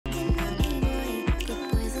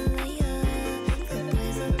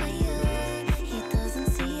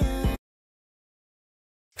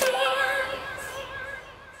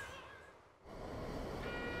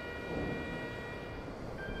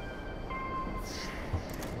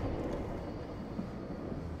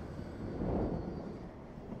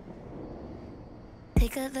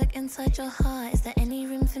Take a look inside your heart. Is there any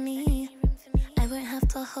room for me? I won't have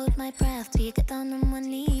to hold my breath till you get down on one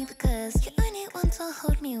knee, because you only want to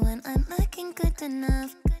hold me when I'm looking good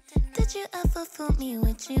enough. Did you ever fool me?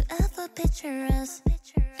 Would you ever picture us?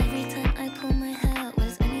 Every time I pull my hair out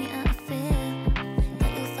was only out of fear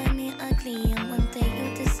that you'll find me ugly and one day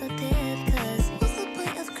you'll disappear. Because what's the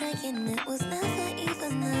point of crying? It was never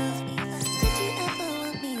even enough. Did you ever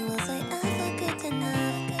want me? Was I ever good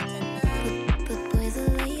enough? But boys are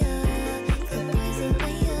liar, but boys are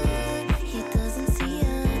liar. He doesn't see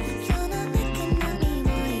ya. You're not looking at me,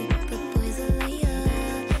 boy. But boys are liar,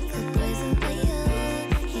 but boys are liar.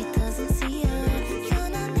 He doesn't see ya. You're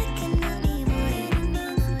not looking at me, boy.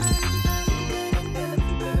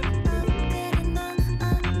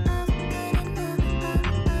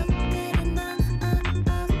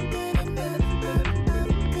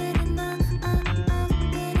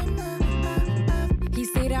 He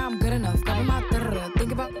say that I'm good enough, got my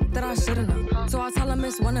think about that I shouldn't have. So I tell him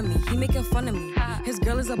it's one of me, he making fun of me. His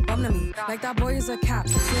girl is a bum to me, like that boy is a cap.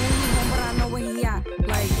 Saying he home, but I know where he at.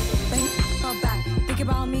 Like, but he her back, think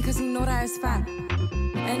about me cause he know that it's fat.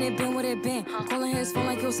 And it been what it been, calling his phone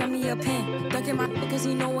like he'll send me a pin. Ducking my cause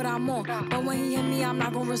he know what I'm on, but when he hit me I'm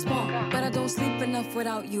not gonna respond. But I don't sleep enough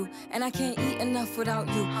without you, and I can't eat enough without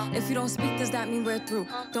you. If you don't speak, does that mean we're through?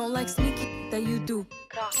 Don't like sneaky that you do.